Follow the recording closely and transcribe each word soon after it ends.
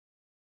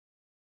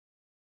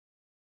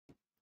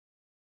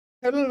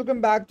Hello, welcome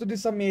back to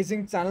this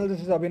amazing channel.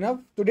 This is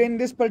Abhinav. Today in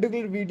this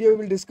particular video, we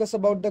will discuss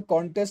about the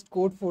contest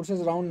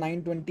Codeforces Round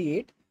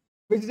 928,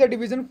 which is a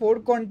Division 4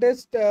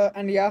 contest.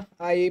 And yeah,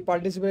 I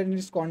participated in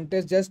this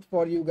contest just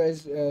for you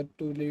guys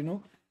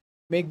to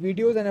make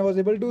videos, and I was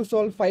able to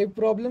solve 5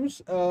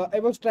 problems. I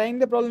was trying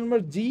the problem number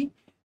G,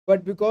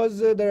 but because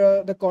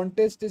the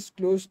contest is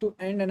close to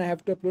end and I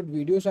have to upload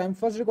video, so I'm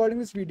first recording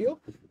this video.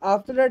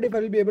 After that, if I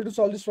will be able to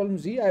solve this problem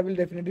Z, I will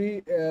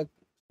definitely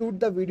shoot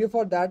the video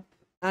for that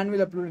and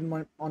will upload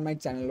it on my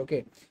channel.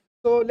 Okay,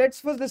 so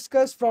let's first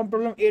discuss from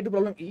problem A to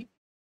problem E.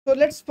 So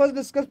let's first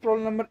discuss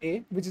problem number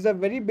A, which is a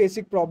very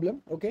basic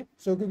problem. Okay,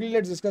 so quickly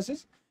let's discuss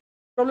this.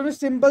 Problem is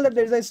simple, that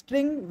there is a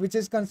string which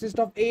is consist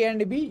of A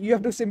and B. You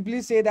have to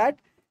simply say that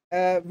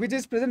which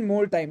is present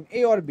more time,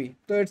 A or B.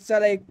 So it's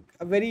like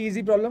a very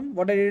easy problem.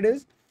 What I did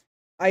is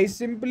I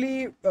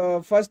simply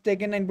first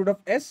taken input of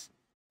S.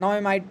 Now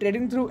am I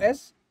iterating through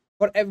S.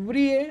 For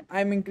every A,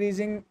 I am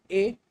increasing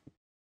A,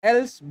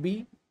 else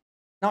B.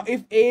 Now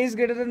if A is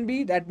greater than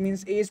B, that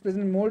means A is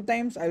present more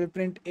times. I will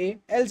print A,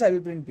 else I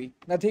will print B.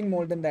 Nothing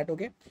more than that.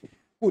 Okay,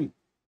 cool.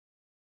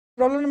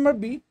 Problem number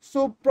B.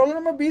 So problem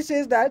number B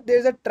says that there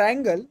is a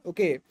triangle.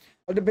 Okay,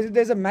 or basically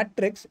there is a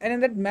matrix, and in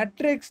that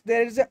matrix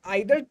there is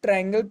either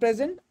triangle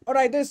present or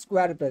either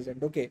square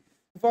present. Okay,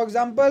 for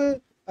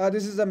example,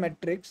 this is a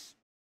matrix.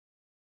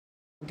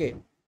 Okay,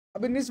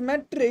 in this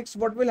matrix,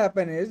 what will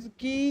happen is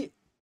key.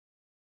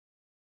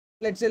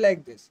 Let's say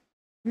like this.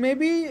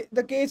 Maybe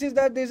the case is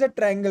that there is a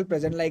triangle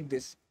present like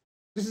this.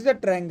 This is a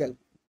triangle,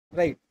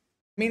 right?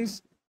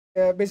 Means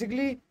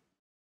basically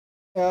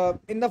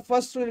in the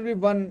first row will be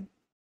 1,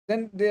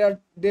 then there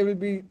will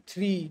be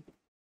 3,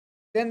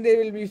 then there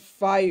will be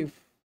 5.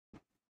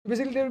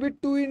 Basically there will be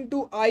 2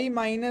 into I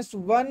minus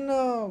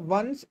 1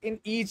 ones in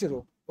each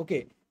row.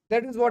 Okay,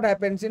 that is what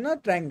happens in a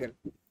triangle.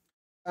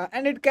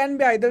 And it can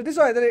be either this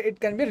or either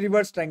it can be a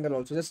reverse triangle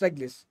also, just like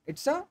this.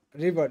 It's a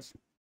reverse,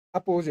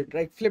 opposite,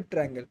 right? Flip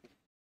triangle.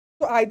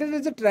 So either there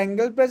is a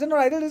triangle present or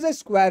either there is a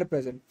square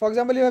present. For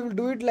example, if I will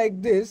do it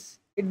like this,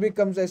 it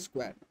becomes a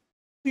square.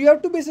 So you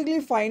have to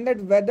basically find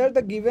out whether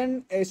the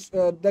given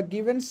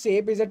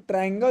shape is a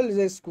triangle, is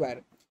a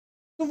square.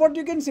 So what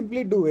you can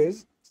simply do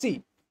is,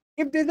 see,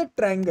 if there is a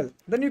triangle,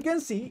 then you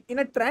can see in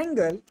a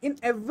triangle, in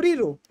every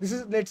row, this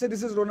is, let's say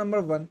this is row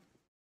number 1,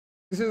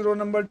 this is row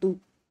number 2,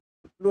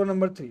 row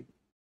number 3.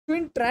 So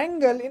in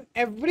triangle, in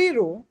every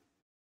row,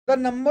 the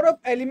number of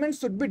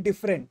elements should be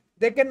different.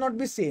 They cannot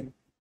be same.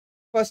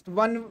 First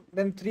 1,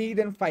 then 3,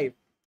 then 5.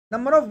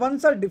 Number of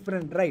ones are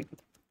different, right?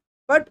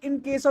 But in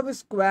case of a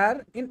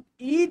square, in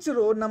each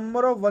row,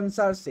 number of ones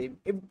are same.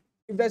 If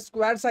the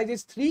square size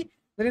is 3,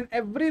 then in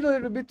every row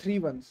it will be 3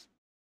 ones.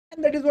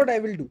 And that is what I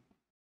will do.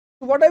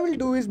 So what I will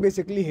do is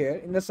basically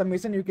here in the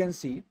summation, you can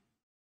see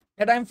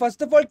that I am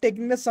first of all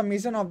taking the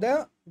summation of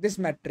this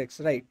matrix,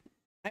 right?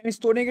 I am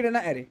storing it in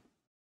an array.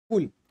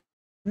 Cool.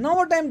 Now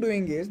what I am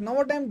doing is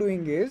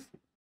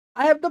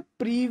I have the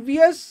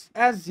previous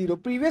as 0.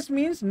 Previous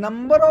means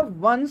number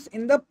of ones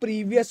in the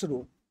previous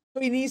row.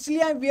 So initially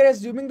we are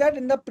assuming that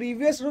in the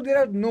previous row there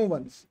are no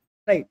ones,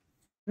 right?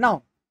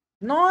 Now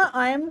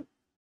I am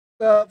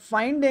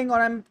finding,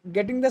 or I'm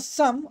getting the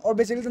sum, or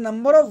basically the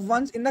number of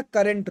ones in the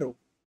current row.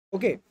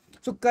 Okay,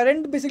 so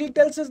current basically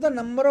tells us the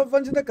number of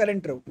ones in the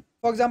current row.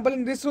 For example,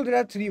 in this row there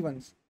are 3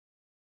 ones.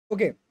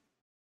 Okay,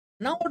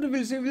 now what we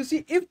will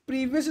see, if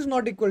previous is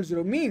not equal to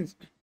 0, means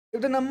if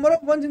the number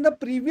of ones in the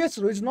previous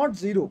row is not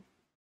 0.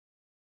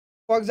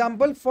 For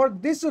example, for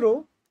this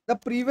row the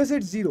previous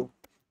is 0,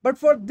 but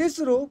for this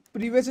row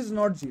previous is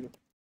not 0.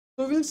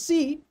 So we'll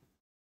see,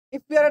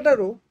 if we are at a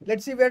row,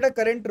 let's say we are at a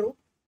current row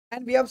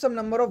and we have some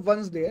number of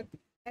ones there,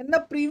 and the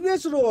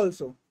previous row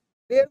also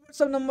there were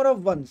some number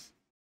of ones.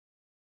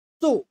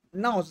 So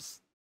now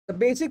the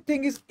basic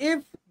thing is,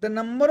 if the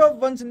number of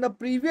ones in the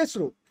previous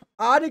row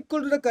are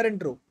equal to the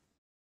current row,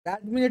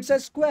 that means it's a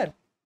square.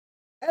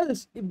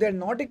 Else if they're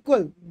not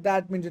equal,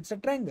 that means it's a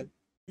triangle.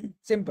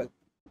 Simple.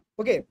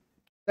 Okay,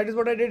 that is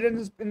what I did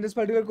in this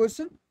particular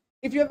question.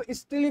 If you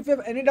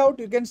have any doubt,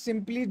 you can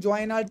simply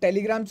join our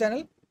Telegram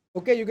channel.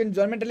 Okay, you can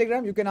join my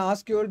Telegram, you can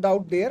ask your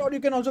doubt there, or you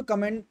can also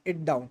comment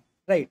it down,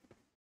 right?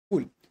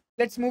 Cool.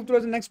 Let's move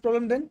towards the next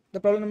problem then,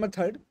 the problem number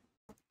 3.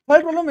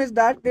 Third problem is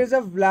that there's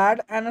a Vlad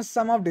and a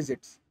sum of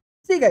digits.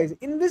 See guys,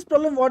 in this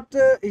problem what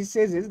he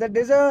says is that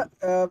there's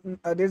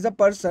a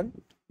person,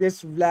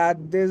 this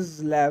Vlad,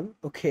 this Lav,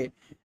 okay,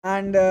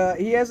 and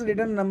he has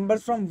written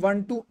numbers from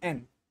 1 to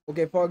n.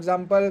 Okay, for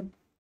example,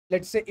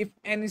 let's say if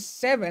n is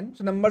 7,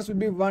 so numbers will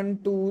be 1,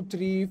 2,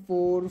 3,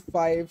 4,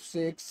 5,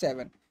 6,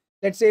 7.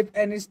 Let's say if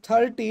n is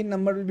 13,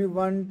 number will be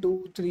 1,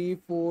 2, 3,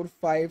 4,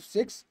 5,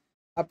 6,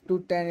 up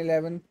to 10,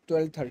 11,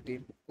 12,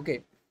 13.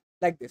 Okay,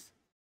 like this.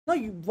 Now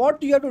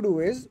what you have to do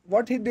is,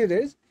 what he did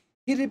is,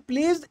 he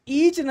replaced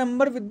each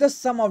number with the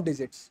sum of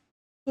digits.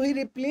 So he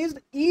replaced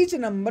each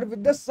number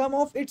with the sum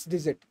of its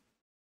digit.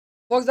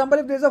 For example,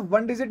 if there is a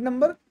 1-digit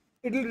number,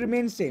 it will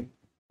remain same.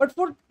 But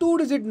for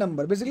 2-digit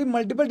number, basically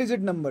multiple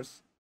digit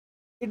numbers,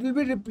 it will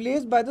be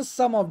replaced by the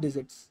sum of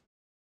digits.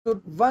 So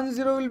 1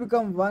 0 will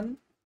become 1,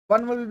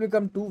 1 will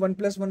become 2, 1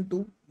 plus 1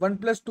 2, 1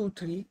 plus 2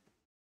 3,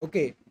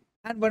 okay,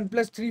 and 1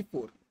 plus 3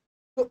 4.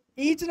 So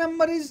each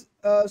number is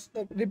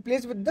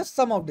replaced with the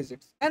sum of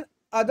digits, and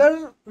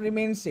other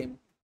remains same.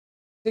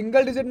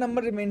 Single digit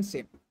number remains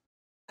same.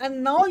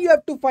 And now you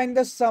have to find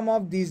the sum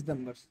of these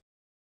numbers,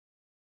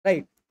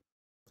 right?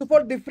 So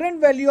for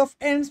different value of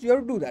n's, you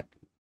have to do that.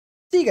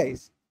 See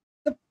guys,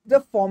 the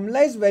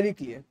formula is very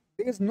clear.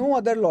 There is no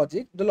other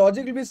logic. The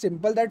logic will be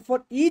simple, that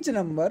for each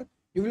number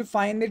you will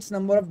find its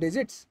number of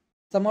digits,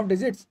 sum of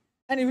digits,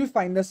 and you will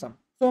find the sum.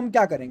 So हम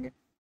क्या करेंगे?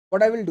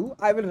 What I will do,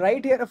 I will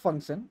write here a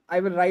function. I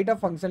will write a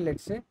function,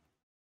 let's say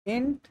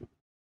int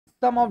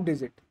sum of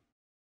digit.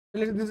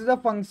 So this is a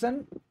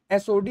function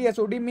SOD.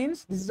 SOD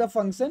means this is a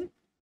function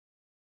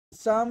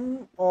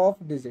sum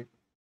of digit.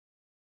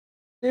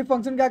 So ये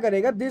function क्या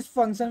करेगा? This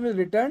function will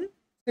return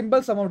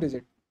simple sum of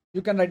digit.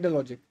 You can write the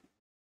logic.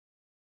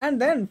 And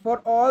then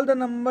for all the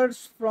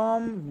numbers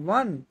from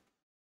 1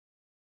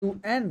 to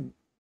n,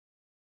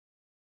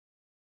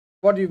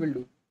 what you will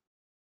do?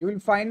 You will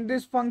find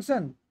this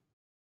function,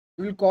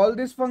 you will call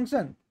this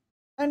function,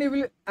 and you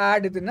will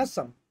add it in a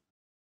sum.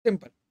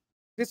 Simple.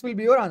 This will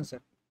be your answer.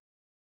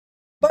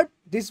 But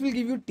this will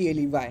give you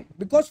TLE. Why?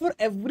 Because for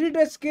every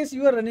test case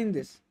you are running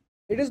this.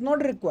 It is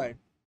not required.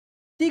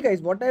 See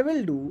guys, what I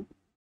will do,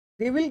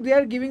 they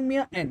are giving me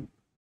a n.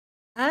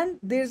 And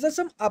there is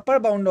some upper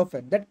bound of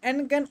n, that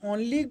n can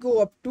only go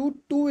up to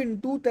 2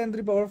 into 10 to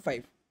the power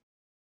 5.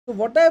 So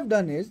what I have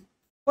done is,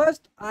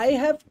 first I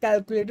have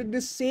calculated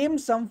the same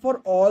sum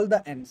for all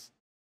the n's.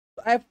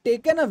 So I have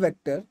taken a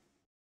vector.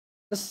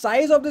 The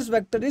size of this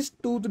vector is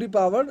 2 to the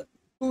power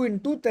 2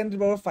 into 10 to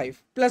the power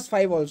 5 plus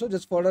 5 also,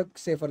 just for a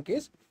safer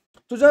case.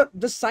 So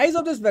the size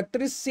of this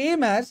vector is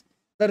same as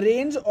the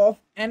range of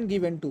n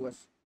given to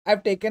us. I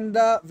have taken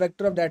the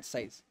vector of that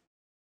size.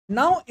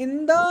 Now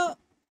in the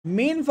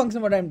main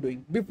function, what I'm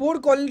doing, before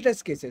calling the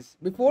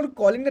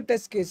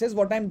test cases,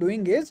 what I'm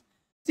doing is,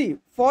 see,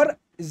 for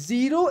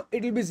 0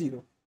 it will be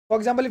 0. For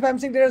example, if I'm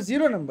saying there are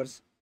 0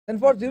 numbers, then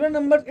for 0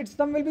 numbers its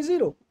sum will be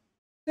 0.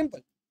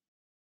 Simple.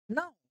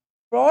 Now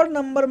for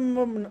number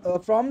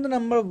from the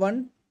number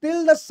 1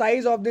 till the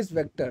size of this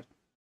vector,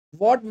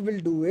 what we will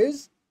do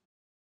is,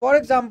 for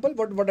example,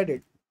 what I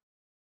did,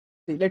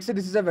 see, let's say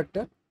this is a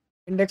vector,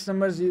 index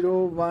number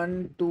 0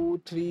 1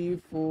 2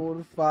 3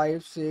 4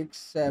 5 6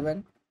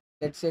 7,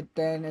 let's say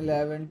 10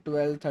 11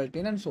 12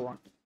 13 and so on.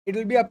 It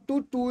will be up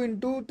to 2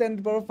 into 10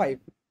 to the power 5.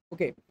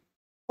 Okay,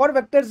 for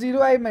vector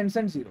 0 I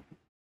mentioned 0.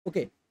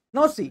 Okay,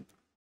 now see,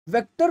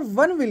 vector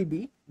 1 will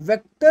be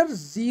vector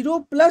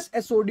 0 plus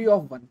SOD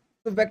of 1.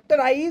 So vector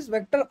I is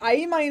vector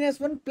I minus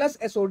 1 plus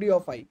SOD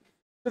of I.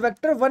 So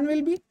vector 1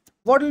 will be,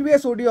 what will be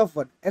SOD of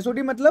 1? SOD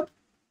matlab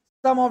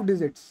sum of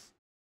digits.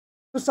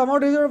 So sum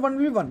of digits of 1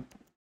 will be 1.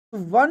 So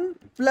 1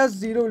 plus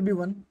 0 will be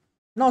 1.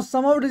 Now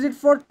sum of digit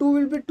for 2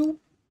 will be 2.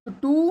 So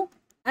 2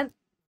 and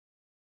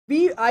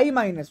I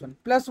minus 1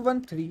 plus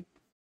 1 3.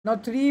 Now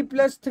 3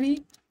 plus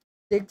 3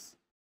 6.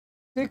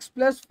 6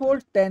 plus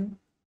 4 10.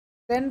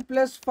 10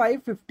 plus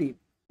 5 15.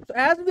 So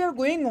as we are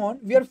going on,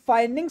 we are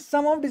finding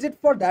sum of digit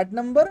for that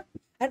number,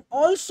 and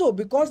also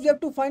because we have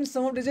to find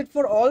sum of digit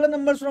for all the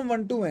numbers from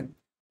 1 to n,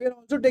 we are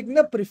also taking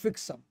the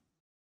prefix sum,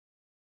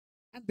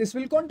 and this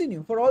will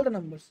continue for all the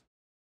numbers.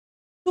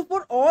 So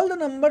for all the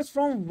numbers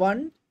from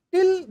 1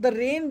 till the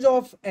range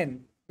of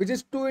n, which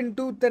is 2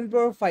 into 10 to the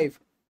power 5,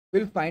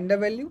 we'll find the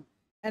value.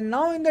 And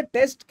now in the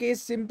test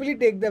case, simply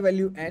take the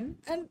value n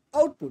and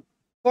output.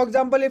 For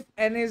example, if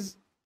n is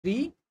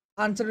 3,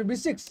 answer will be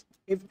 6.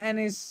 If n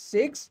is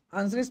 6,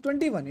 answer is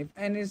 21. If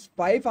n is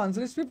 5,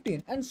 answer is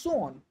 15, and so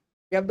on.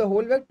 We have the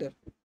whole vector,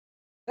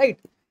 right?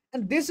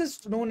 And this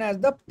is known as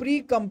the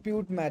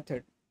pre-compute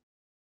method.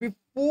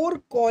 Before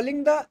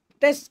calling the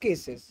test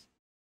cases,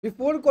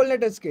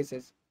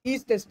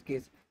 each test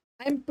case,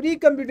 I am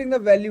pre-computing the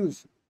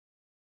values,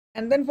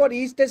 and then for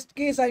each test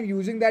case, I am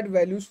using that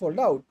values for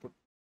the output.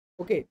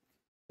 Okay,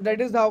 so that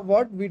is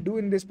what we do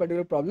in this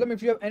particular problem.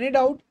 If you have any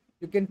doubt,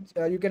 you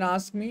can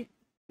ask me.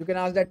 You can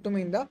ask that to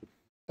me in the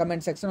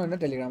comment section or in the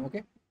Telegram.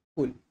 Okay,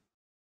 cool.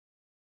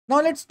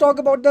 Now let's talk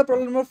about the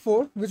problem number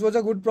 4, which was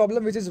a good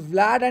problem, which is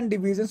Vlad and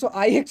Division. So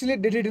I actually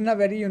did it in a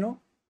very,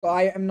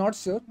 I am not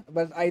sure,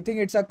 but I think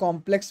it's a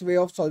complex way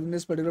of solving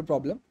this particular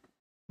problem.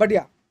 But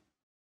yeah,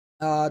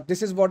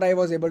 this is what I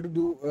was able to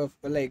do,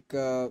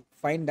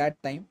 find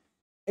that time.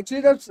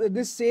 Actually,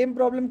 this same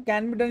problem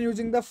can be done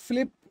using the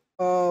flip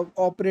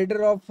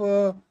operator of,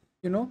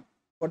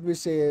 what we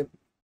say,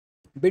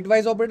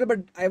 bitwise operator, but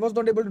I was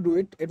not able to do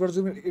it. It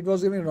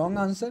was giving wrong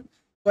answer,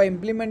 so I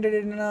implemented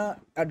it in a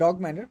ad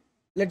hoc manner.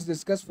 Let's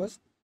discuss first.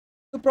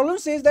 The problem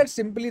says that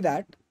simply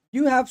that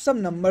you have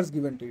some numbers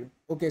given to you.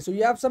 Okay, so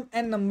you have some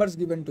n numbers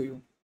given to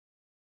you.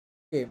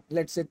 Okay,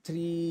 let's say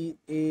 3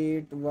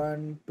 8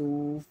 1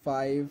 2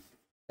 5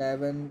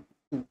 7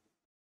 2.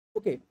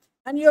 Okay,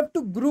 and you have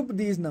to group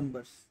these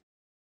numbers.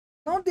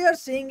 Now they are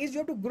saying is you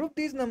have to group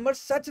these numbers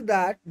such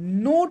that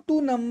no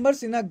two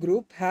numbers in a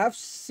group have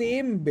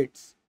same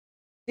bits.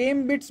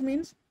 Same bits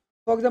means,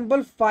 for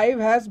example, 5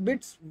 has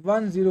bits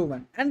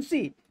 101, and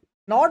see,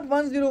 not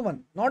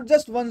 101, not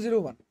just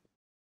 101.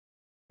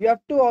 you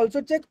have to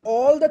also check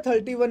all the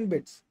 31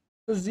 bits.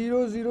 So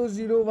 0, 0,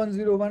 0, 1,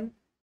 0, 1.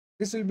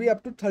 This will be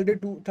up to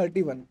 32,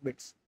 31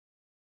 bits.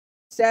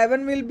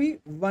 7 will be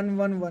 1,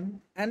 1,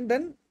 1, and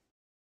then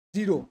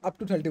 0 up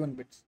to 31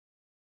 bits.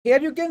 Here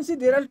you can see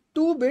there are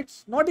 2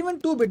 bits, not even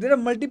 2 bits, there are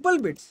multiple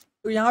bits.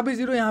 तो यहाँ भी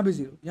 0, यहाँ भी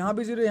 0, यहाँ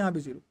भी 0, यहाँ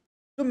भी 0.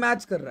 तो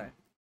मैच कर रहा है.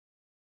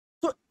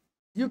 So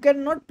you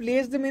cannot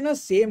place them in a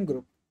same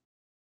group.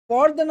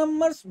 For the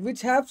numbers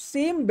which have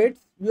same bits,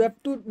 you have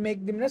to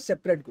make them in a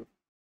separate group.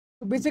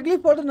 So basically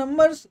for the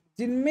numbers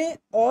जिनमें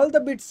all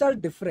the bits are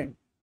different.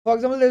 For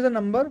example, there is a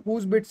number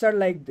whose bits are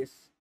like this.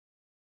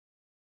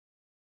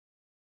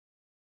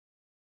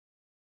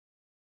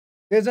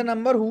 There's a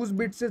number whose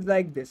bits is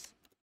like this.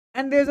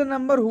 And there's a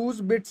number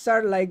whose bits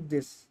are like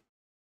this.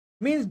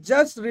 Means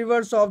just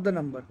reverse of the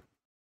number.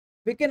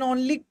 We can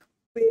only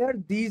pair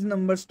these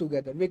numbers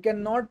together. We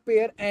cannot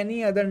pair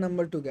any other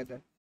number together.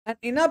 And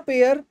in a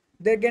pair,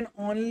 there can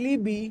only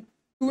be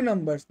 2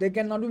 numbers. There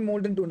cannot be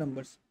more than 2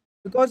 numbers.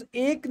 Because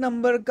एक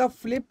number का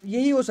flip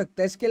यही हो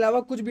सकता है, इसके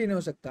अलावा कुछ भी नहीं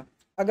हो सकता.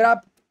 अगर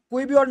आप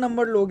कोई भी और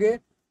नंबर लोगे,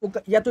 वो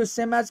या तो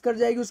इससे मैच कर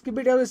जाएगी उसकी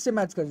बिट, या तो इससे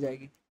मैच कर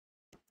जाएगी.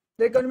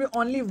 There can be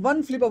only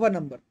one flip of a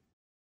number.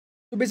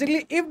 So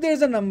basically, if there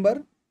is a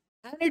number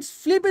and its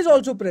flip is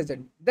also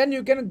present, then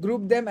you can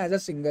group them as a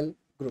single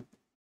group.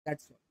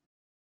 That's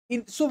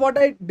all. So what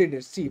I did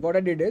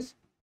is,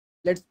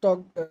 let's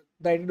talk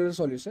directly to the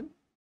solution.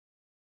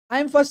 I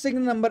am first taking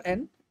the number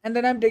n, and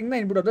then I am taking the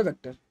input of the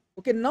vector.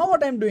 Okay, now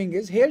what I am doing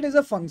is, here is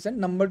a function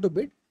number to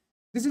bit.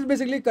 This is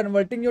basically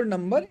converting your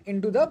number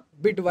into the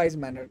bitwise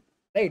manner,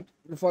 right?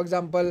 For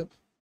example,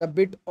 the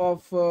bit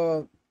of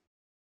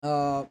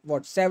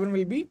 7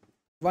 will be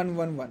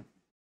 111,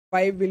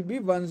 5 will be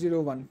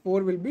 101,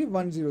 4 will be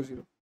 100.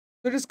 So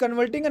it is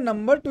converting a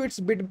number to its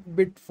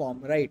bit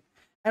form, right?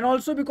 And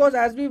also because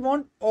as we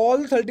want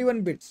all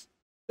 31 bits,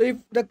 so if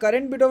the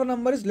current bit of a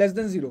number is less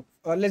than 0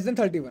 or less than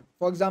 31,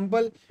 for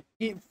example,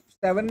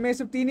 7 में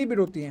सिर्फ 3 ही bit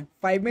होती हैं,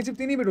 5 में सिर्फ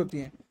 3 ही bit होती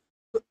हैं.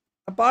 So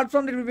apart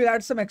from that, we will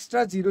add some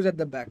extra zeros at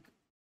the back.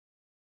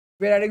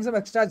 We are adding some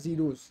extra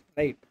zeros,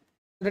 right?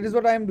 So that is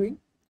what I am doing.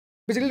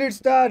 Basically, it's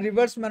the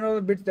reverse manner of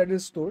the bits that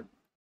is stored.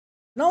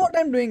 Now what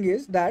I'm doing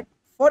is that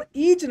for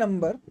each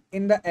number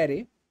in the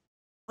array,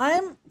 I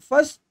am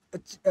first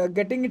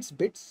getting its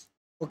bits.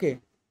 Okay,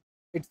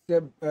 it's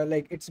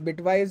like its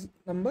bitwise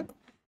number,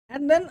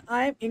 and then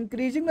I am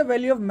increasing the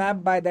value of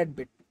map by that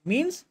bit.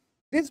 Means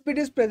this bit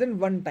is present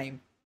one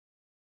time.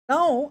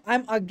 Now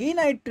I'm again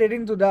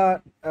iterating to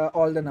the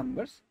all the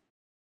numbers.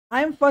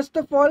 I am first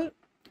of all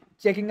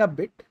checking a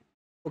bit.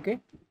 Okay.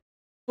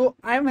 So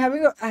I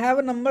have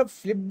a number of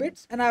flip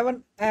bits, and I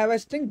have a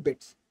string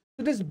bits.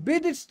 So this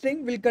bit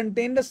string will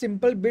contain the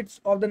simple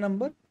bits of the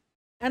number,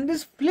 and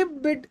this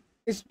flip bit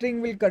string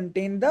will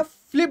contain the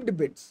flipped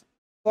bits.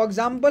 For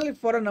example,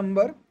 for a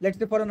number, let's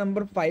say for a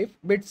number 5,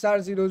 bits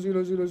are 0,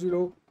 0, 0,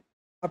 0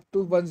 up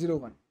to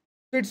 101.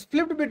 So its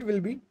flipped bit will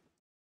be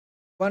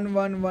 1,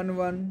 1, 1,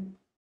 1,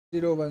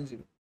 0, 1,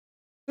 0.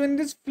 So in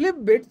this flip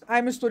bits, I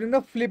am storing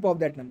the flip of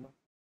that number.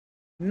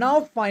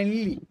 Now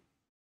finally,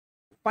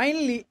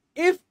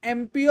 if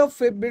MP of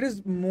flip bit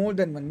is more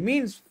than 1,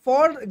 means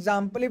for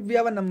example, if we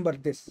have a number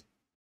this,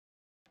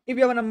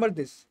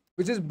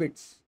 which is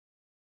bits,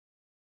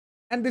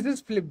 and this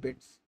is flip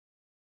bits.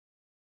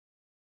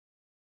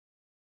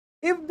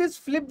 If this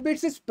flip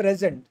bits is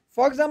present,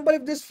 for example,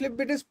 if this flip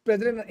bit is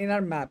present in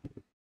our map,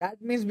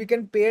 that means we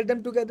can pair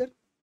them together.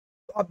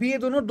 तो अभी ये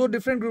दोनों दो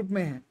different group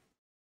में हैं.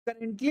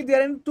 Currently they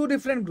are in 2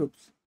 different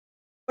groups,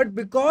 but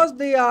because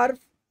they are,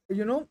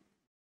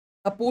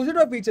 opposite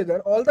of each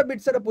other, all the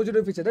bits are opposite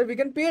of each other, we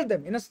can pair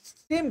them in a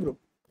same group.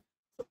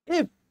 So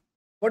if,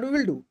 what we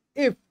will do,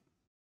 if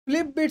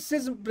flip bits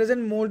is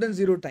present more than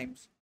 0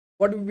 times,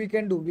 what we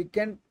can do, we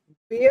can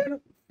pair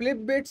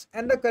flip bits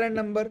and the current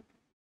number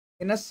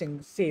in a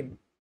same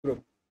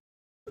group.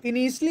 So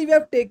initially we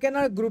have taken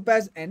our group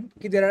as n,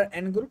 there are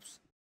n groups,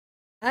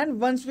 and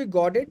once we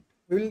got it,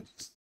 we will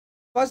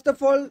first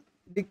of all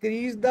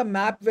decrease the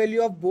map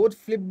value of both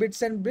flip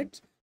bits and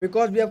bits,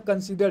 because we have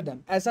considered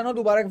them. ऐसा ना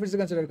दोबारा फिर से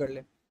consider कर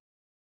ले.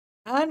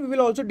 And we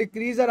will also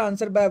decrease our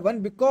answer by 1,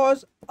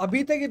 because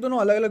अभी तक ये दोनों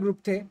अलग अलग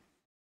group थे,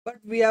 but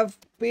we have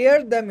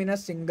paired them in a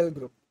single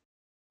group.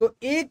 तो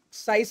एक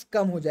size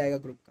कम हो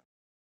जाएगा group का.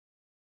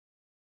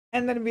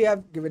 And then we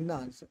have given the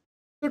answer.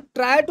 So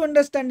try to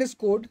understand this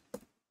code.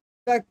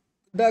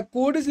 The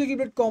code is a little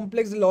bit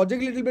complex, the logic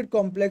is a little bit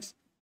complex,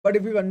 but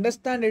if you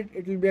understand it,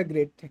 it will be a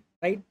great thing,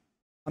 right?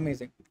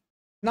 Amazing.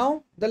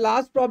 Now the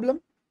last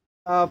problem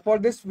for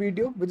this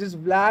video, which is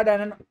Vlad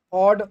and an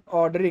odd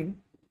ordering.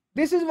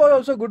 This was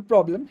also a good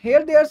problem.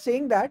 Here they are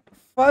saying that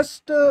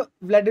first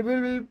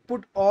Vladimir will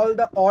put all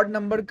the odd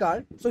number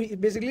cards. So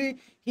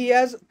he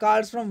has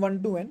cards from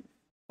 1 to n.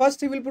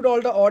 First he will put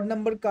all the odd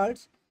number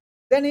cards.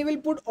 Then he will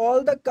put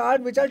all the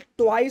cards which are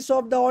twice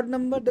of the odd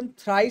number, then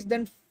thrice,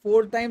 then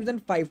 4 times, then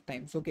 5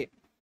 times. Okay.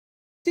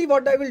 See,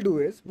 what we will do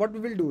is,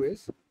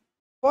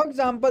 for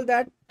example,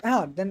 that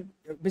then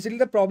basically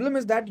the problem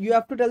is that you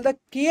have to tell the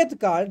kth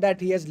card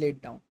that he has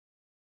laid down.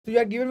 So you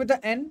are given with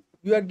the n,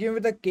 you are given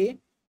with the k,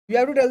 you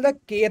have to tell the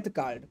kth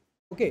card.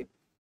 Okay,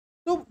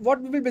 so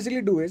what we will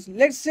basically do is,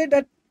 let's say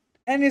that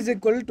n is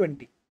equal to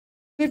 20.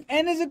 So if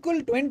n is equal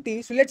to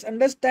 20, so let's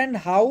understand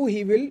how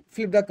he will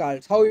flip the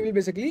cards, how he will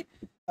basically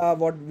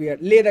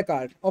lay the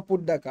card or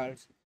put the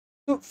cards.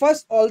 So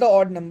first, all the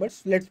odd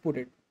numbers, let's put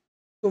it.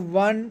 So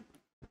 1,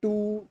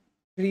 2,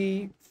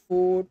 3,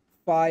 4,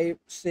 5,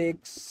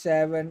 6,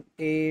 7,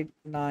 8,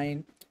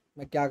 9.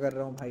 मैं क्या कर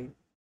रहा हूँ भाई?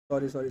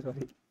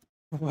 Sorry.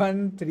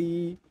 1,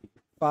 3,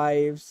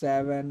 5,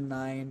 7,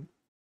 9,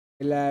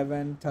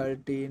 11,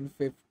 13,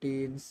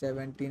 15,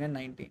 17, and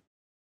 19.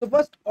 So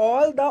first,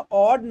 all the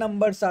odd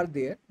numbers are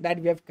there that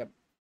we have kept.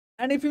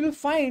 And if you will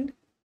find,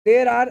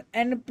 there are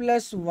n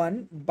plus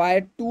 1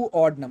 by 2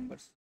 odd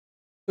numbers.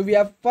 So we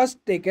have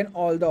first taken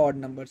all the odd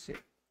numbers here.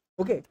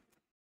 Okay.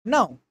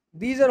 Now,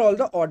 these are all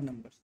the odd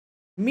numbers.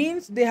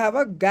 Means they have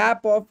a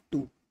gap of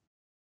 2.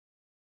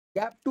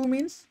 Gap 2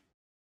 means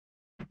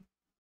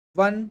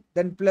 1,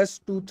 then plus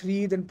 2,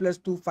 3, then plus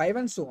 2, 5,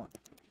 and so on.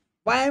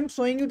 Why I am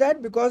showing you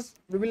that? Because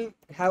we will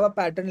have a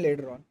pattern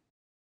later on.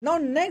 Now,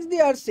 next they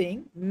are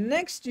saying,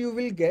 next what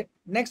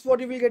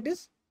you will get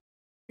is,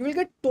 you will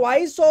get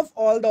twice of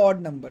all the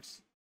odd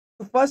numbers.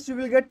 So first you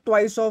will get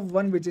twice of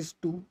 1, which is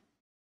 2.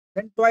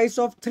 Then twice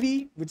of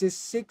 3, which is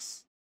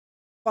 6.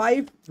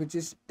 5, which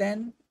is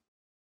 10.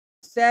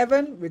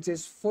 7, which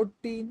is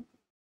 14.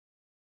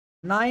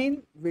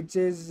 9, which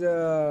is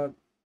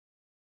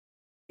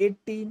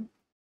 18.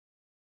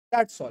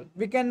 That's all.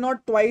 We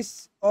cannot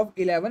twice of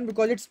 11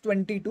 because it's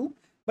 22,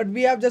 but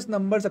we have just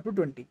numbers up to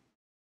 20.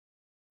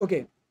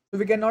 Okay, so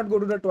we cannot go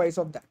to the twice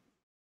of that.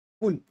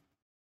 Cool.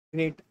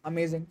 Great.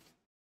 Amazing.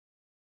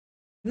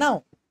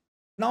 Now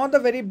the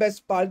very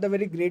best part, the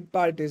very great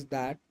part is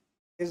that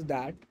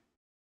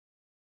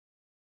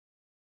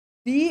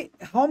see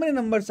how many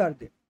numbers are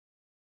there.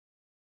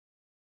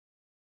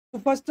 So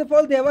first of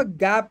all, they have a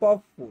gap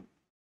of 4.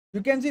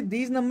 You can see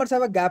these numbers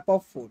have a gap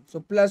of 4. So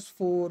plus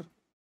 4,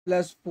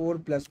 plus 4,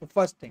 plus 4,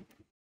 first thing.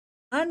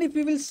 And if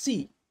you will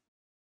see,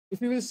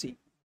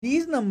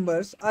 these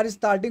numbers are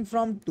starting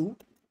from 2,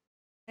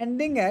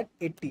 ending at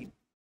 18,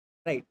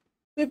 right?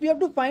 So if you have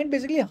to find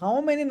basically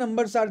how many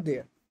numbers are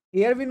there,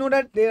 here we know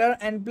that there are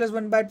n plus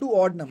 1 by 2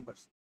 odd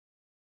numbers.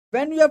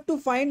 When you have to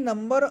find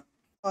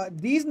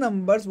these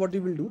numbers, what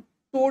you will do,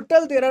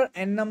 total there are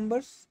n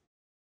numbers.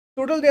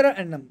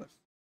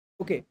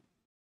 Okay,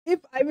 if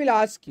I will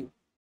ask you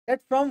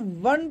that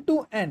from 1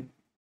 to n,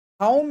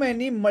 how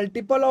many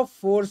multiple of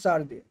 4s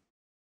are there,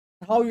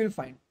 how you will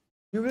find?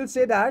 You will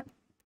say that,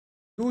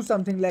 do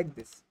something like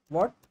this.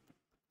 What?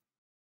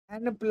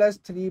 n plus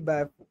 3 by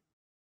 4.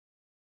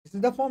 This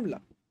is the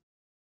formula.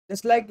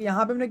 Just like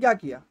यहाँ पे हमने क्या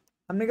किया,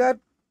 हमने कहा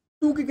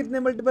 2 के कितने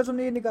multiples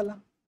हमने ये निकाला.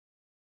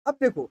 अब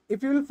देखो,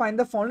 if you will find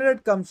the formula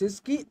that comes is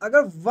कि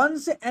अगर 1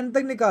 से n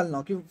तक निकालना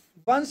हो, कि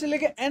 1 से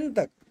लेके n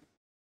तक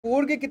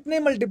 4 के कितने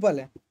मल्टीपल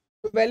है,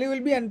 तो value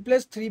will be n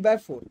plus 3 by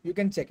 4. You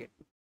can check it.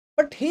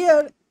 But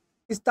here,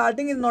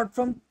 starting is not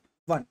from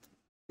 1.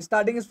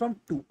 Starting is from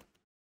 2.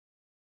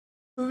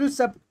 So we will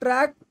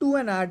subtract 2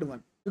 and add 1.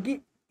 क्योंकि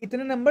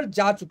इतने नंबर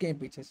जा चुके हैं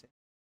पीछे से.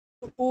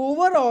 So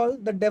overall,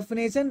 the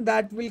definition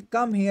that will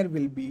come here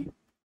will be,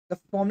 the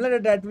formula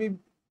that will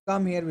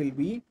come here will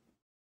be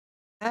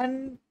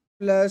n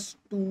plus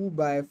 2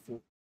 by 4.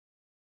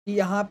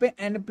 यहाँ पे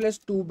n plus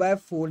 2 by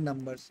 4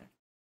 numbers हैं.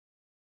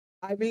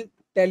 I will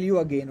tell you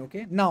again,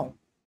 okay? Now,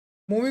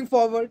 moving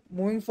forward.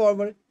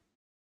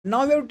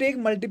 Now we have to take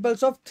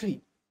multiples of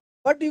 3.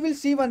 But you will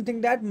see one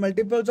thing, that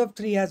multiples of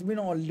 3 has been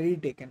already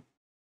taken.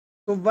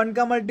 So 1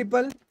 ka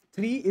multiple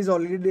 3 is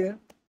already there.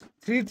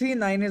 3, 3,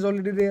 9 is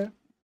already there.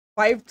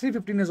 5, 3,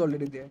 15 is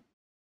already there.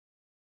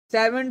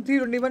 7, 3,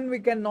 21 we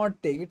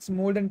cannot take. It's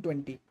more than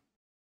 20.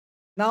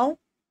 Now,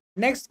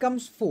 next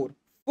comes 4.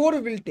 4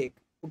 we will take.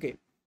 Okay.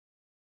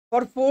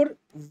 For 4,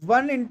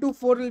 1 into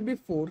 4 will be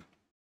 4.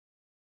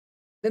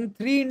 Then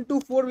 3 into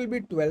 4 will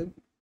be 12.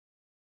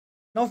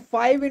 Now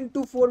 5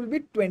 into 4 will be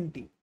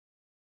 20.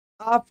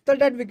 After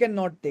that we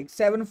cannot take.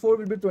 7, 4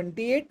 will be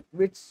 28,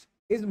 which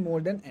is more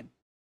than n.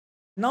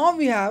 Now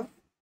we have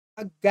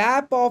a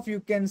gap of, you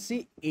can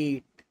see,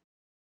 8.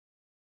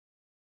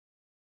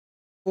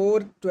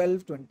 4,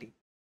 12, 20.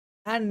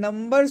 And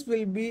numbers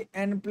will be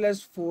n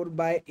plus 4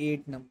 by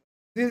 8 numbers.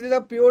 This is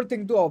a pure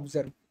thing to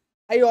observe.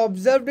 I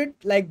observed it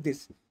like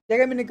this.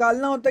 अगर हमें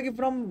निकालना होता है कि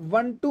from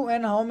 1 to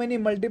n how many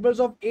multiples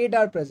of 8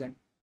 are present,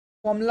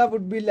 formula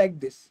would be like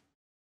this.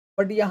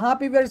 But यहाँ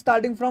पे we are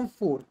starting from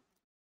 4.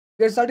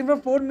 We are starting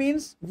from 4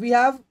 means we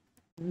have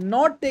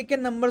not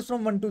taken numbers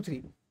from 1 to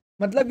 3.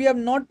 मतलब we have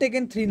not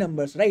taken 3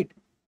 numbers, right?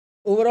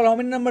 Overall, how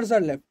many numbers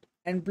are left?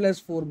 N plus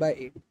 4 by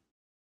 8.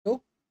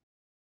 So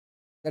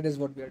that is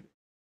what we are doing.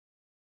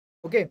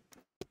 Okay.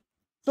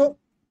 So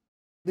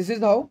this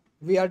is how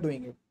we are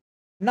doing it.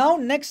 Now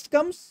next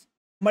comes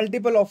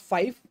multiple of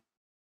 5.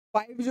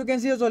 5, you can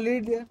see, is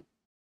already there.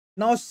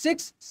 Now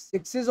 6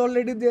 is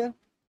already there.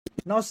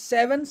 Now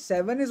 7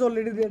 is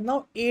already there.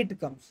 Now 8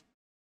 comes.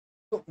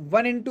 So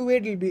 1 into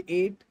 8 will be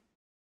 8.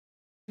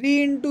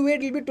 3 into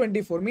 8 will be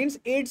 24. Means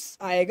 8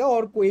 आएगा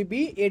और कोई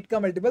भी 8 का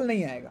multiple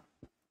नहीं आएगा.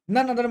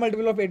 None other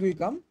multiple of 8 will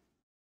come.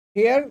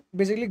 here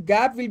basically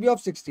gap will be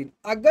of 16.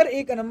 अगर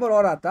एक number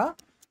और आता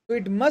तो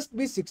it must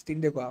be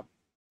 16. देखो आप,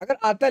 अगर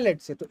आता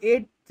लेट से तो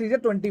 8 3 से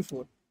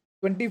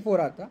 24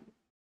 आता,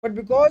 but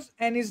because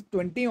n is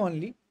 20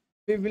 only,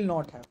 we will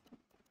not have.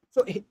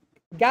 So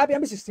gap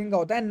यहाँ पे 16 का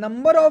होता है.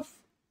 Number of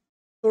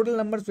total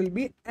numbers will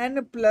be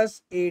n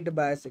plus 8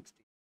 by 16.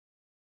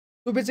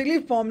 तो बेसिकली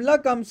फॉर्मूला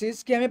कम्स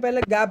इज कि हमें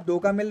पहले गैप 2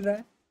 का मिल रहा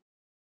है,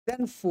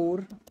 then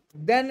 4,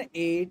 then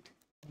 8,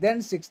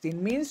 then 16,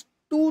 means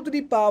 2 to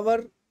the power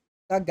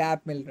का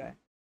गैप मिल रहा है.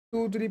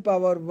 2 to the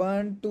power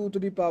 1, 2 to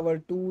the power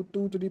 2,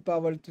 2 to the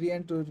power 3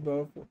 and 2 to the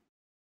power 4.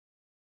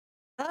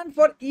 And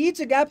for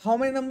each gap, how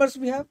many numbers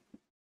we have?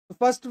 So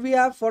first we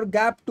have for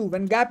gap 2,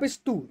 when gap is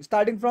 2,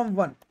 starting from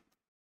 1.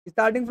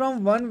 Starting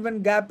from 1,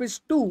 when gap is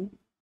 2,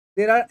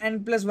 there are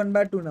n plus 1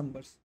 by 2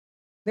 numbers.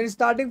 Then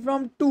starting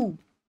from 2,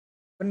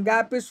 when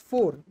gap is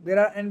 4, there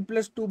are n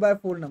plus 2 by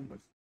 4 numbers.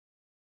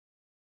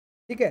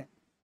 ठीक है.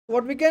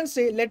 What we can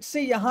say, let's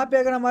say यहाँ पे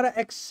अगर हमारा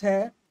x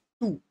है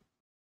 2,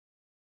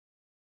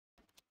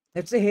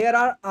 let's say here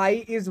our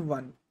I is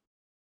 1,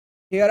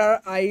 here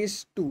our I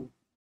is 2,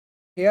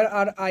 here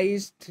our I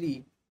is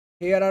 3,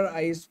 here our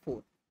I is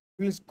 4.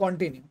 We'll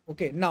continue.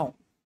 Okay, now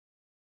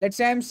let's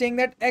say I'm saying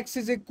that x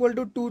is equal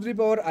to 2 to the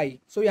power I.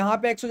 So यहाँ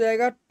पे x हो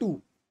जाएगा 2,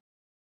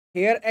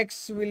 here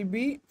x will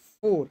be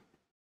 4,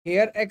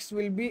 here x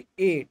will be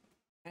 8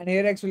 and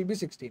here x will be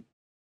 16.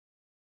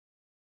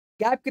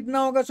 Gap कितना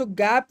होगा? सो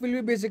gap will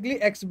be basically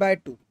x bye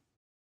 2.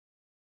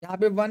 यहाँ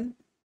पे 1,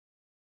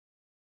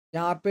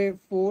 यहाँ पे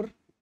 4,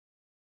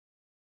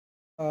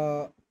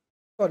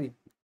 सॉरी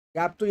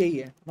गैप तो यही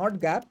है, not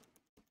gap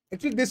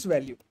actually this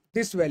value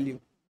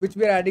which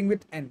we are adding with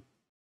n.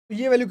 तो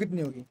ये वैल्यू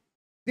कितनी होगी?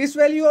 This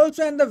value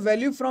also and the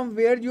value from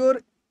where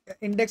your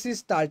index is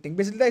starting,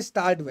 basically the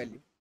start value.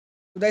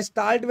 So the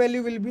start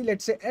value will be,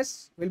 let's say s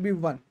will be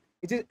 1,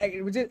 which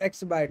is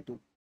x by 2.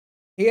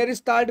 Here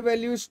start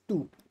value is 2,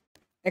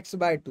 x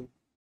by 2.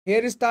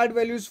 Here start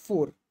value is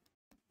 4.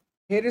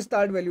 Here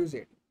start value is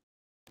 8.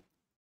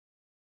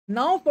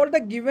 Now for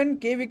the given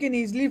k, we can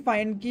easily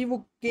find कि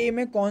वो k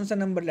में कौन सा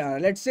number ले आ रहा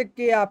है. Let's say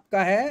k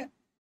आपका है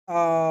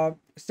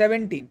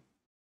 17.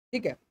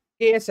 ठीक है,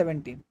 k है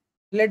 17.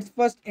 Let's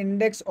first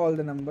index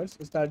all the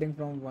numbers starting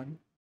from 1.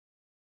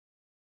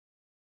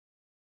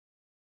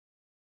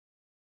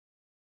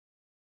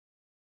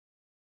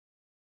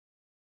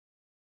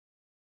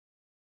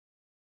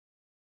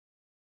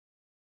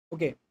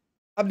 Okay,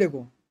 अब देखो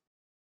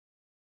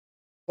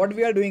what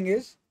we are doing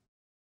is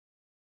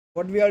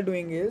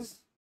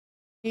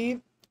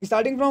कि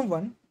starting from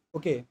 1,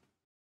 okay,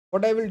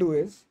 what I will do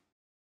is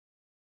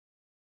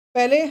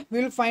पहले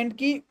we will find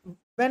कि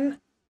when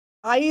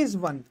I is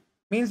 1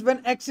 means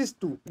when x is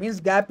 2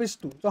 means gap is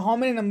 2. So how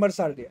many numbers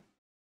are there?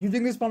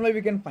 Using this formula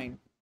we can find.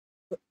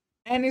 So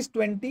n is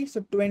 20,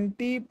 so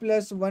 20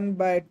 plus 1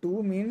 by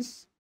 2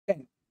 means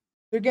 10.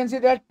 So you can see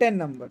there are 10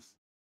 numbers.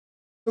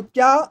 तो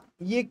क्या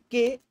ये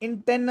k इन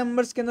 10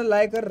 numbers के अंदर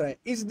lie कर रहा है?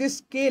 Is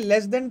this k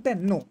less than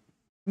 10? No.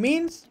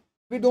 Means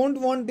we don't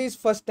want these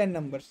first 10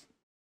 numbers.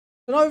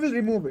 So now we will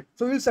remove it.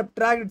 So we will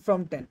subtract it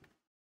from 10.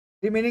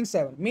 Remaining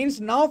 7.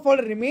 Means now for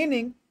the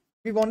remaining,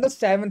 we want the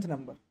 7th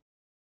number.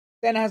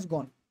 10 has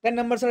gone. 10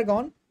 numbers are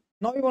gone.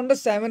 Now we want the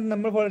 7th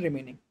number for the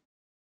remaining.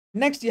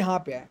 Next यहाँ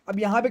पे है. अब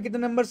यहाँ पे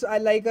कितने numbers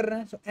lie कर रहे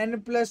हैं? So n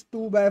plus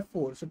 2 by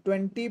 4. So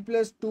 20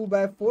 plus 2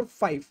 by 4,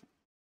 5.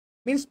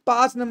 Means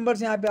 5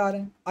 numbers यहाँ पे आ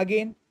रहे हैं.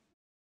 Again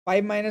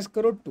 5 minus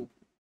करो 2.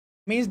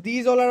 Means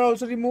these all are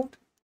also removed.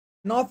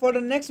 Now for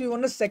the next we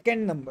want the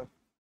second number.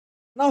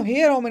 Now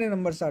here how many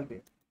numbers are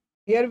there?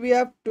 Here we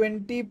have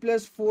 20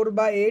 plus 4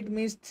 by 8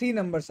 means 3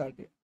 numbers are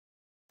there.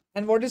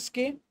 And what is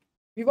k?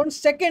 We want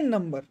second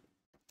number.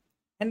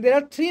 And there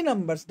are 3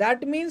 numbers.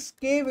 That means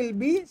k will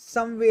be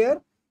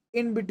somewhere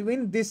in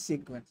between this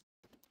sequence.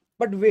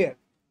 But where?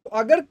 So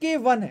agar k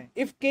 1 hai,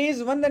 if k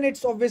is 1 then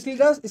it's obviously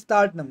the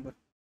start number.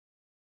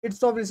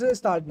 It's obviously the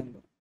start number.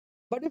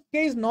 But if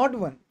k is not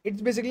 1,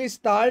 it's basically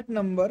start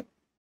number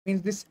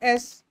means this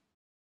s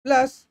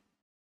plus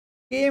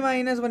k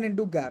minus 1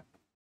 into gap.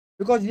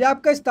 Because ये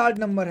आपका start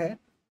number है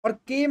और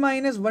k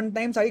minus 1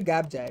 times आगे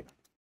gap जाएगा.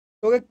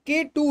 तो अगर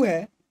k 2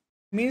 है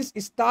means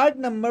start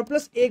number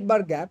plus एक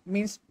बार gap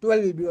means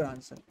 12 will be your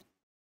answer.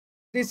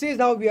 This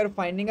is how we are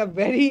finding a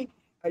very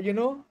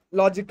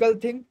logical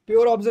thing,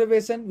 pure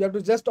observation. You have to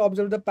just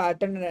observe the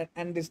pattern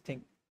and this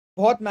thing.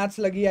 बहुत maths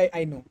लगी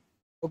I know.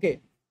 Okay,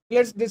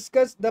 let's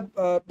discuss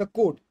the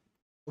code.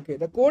 Okay,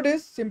 the code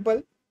is simple.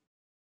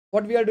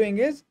 What we are doing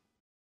is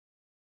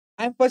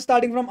I am first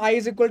starting from I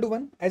is equal to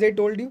 1. As I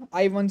told you,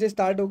 I 1 से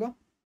start होगा.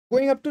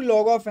 Going up to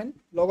log of n.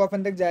 Log of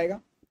n तक जाएगा.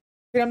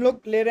 फिर हम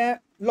लोग ले रहे हैं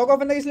log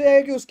of n तक इसलिए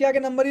जाएगा कि उसके आगे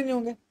नंबर ही नहीं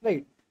होंगे.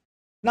 Right.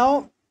 Now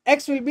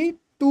x will be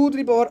 2 to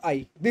the power I.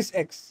 This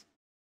x.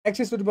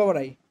 X is to the power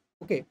I.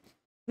 Okay.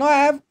 Now I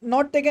have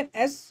not taken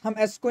s.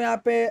 हम s को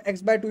यहाँ पे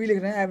x by 2 ही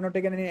लिख रहे हैं. I have not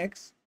taken any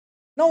x.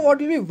 Now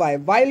what will be y?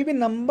 Y will be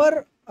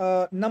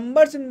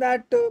numbers in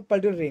that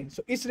particular range.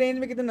 So इस range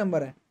में कितने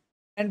नंबर है?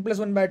 n plus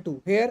 1 by 2,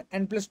 here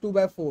n plus 2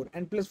 by 4,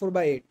 n plus 4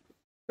 by 8.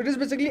 So it is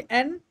basically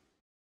n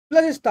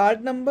plus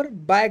start number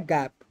by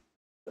gap.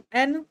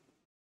 n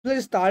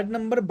plus start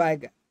number by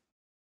gap,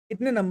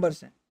 इतने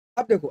numbers हैं।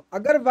 अब देखो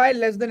अगर y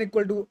less than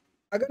equal to,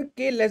 अगर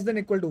k less than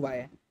equal to y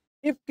है,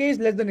 if k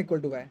is less than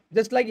equal to y,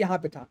 just like यहाँ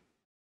पे था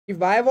कि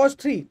y was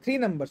 3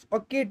 नंबर्स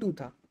और k 2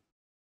 था।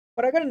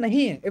 पर अगर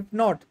नहीं है, if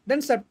not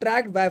then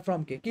subtract y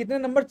from k, कितने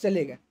नंबर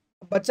चले गए,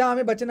 बचा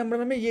हमें बचे नंबर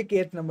में हमें ये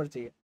kth नंबर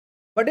चाहिए।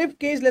 But if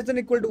k is less than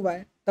equal to y,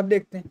 तब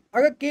देखते हैं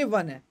अगर k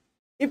 1 है,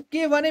 इफ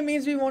k 1 है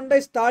means we want the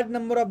start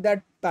number of that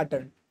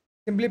pattern,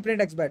 simply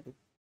print x by 2,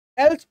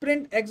 else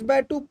print x by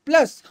 2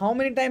 plus how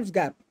many times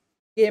gap,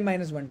 k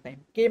minus 1 time,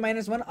 k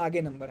minus 1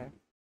 आगे number है,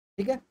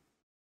 ठीक है।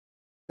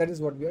 that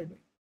is what we are doing.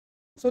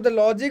 So the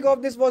logic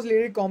of this was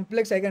little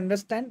complex, I can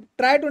understand.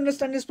 Try to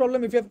understand this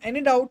problem. If you have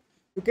any doubt,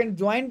 you can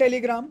join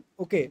Telegram,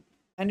 okay,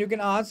 and you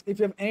can ask if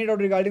you have any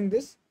doubt regarding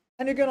this,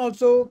 and you can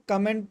also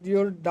comment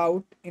your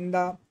doubt in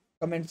the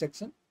comment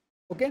section,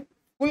 okay.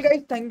 Cool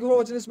guys, thank you for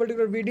watching this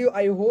particular video.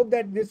 I hope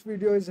that this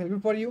video is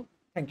helpful for you.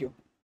 Thank you.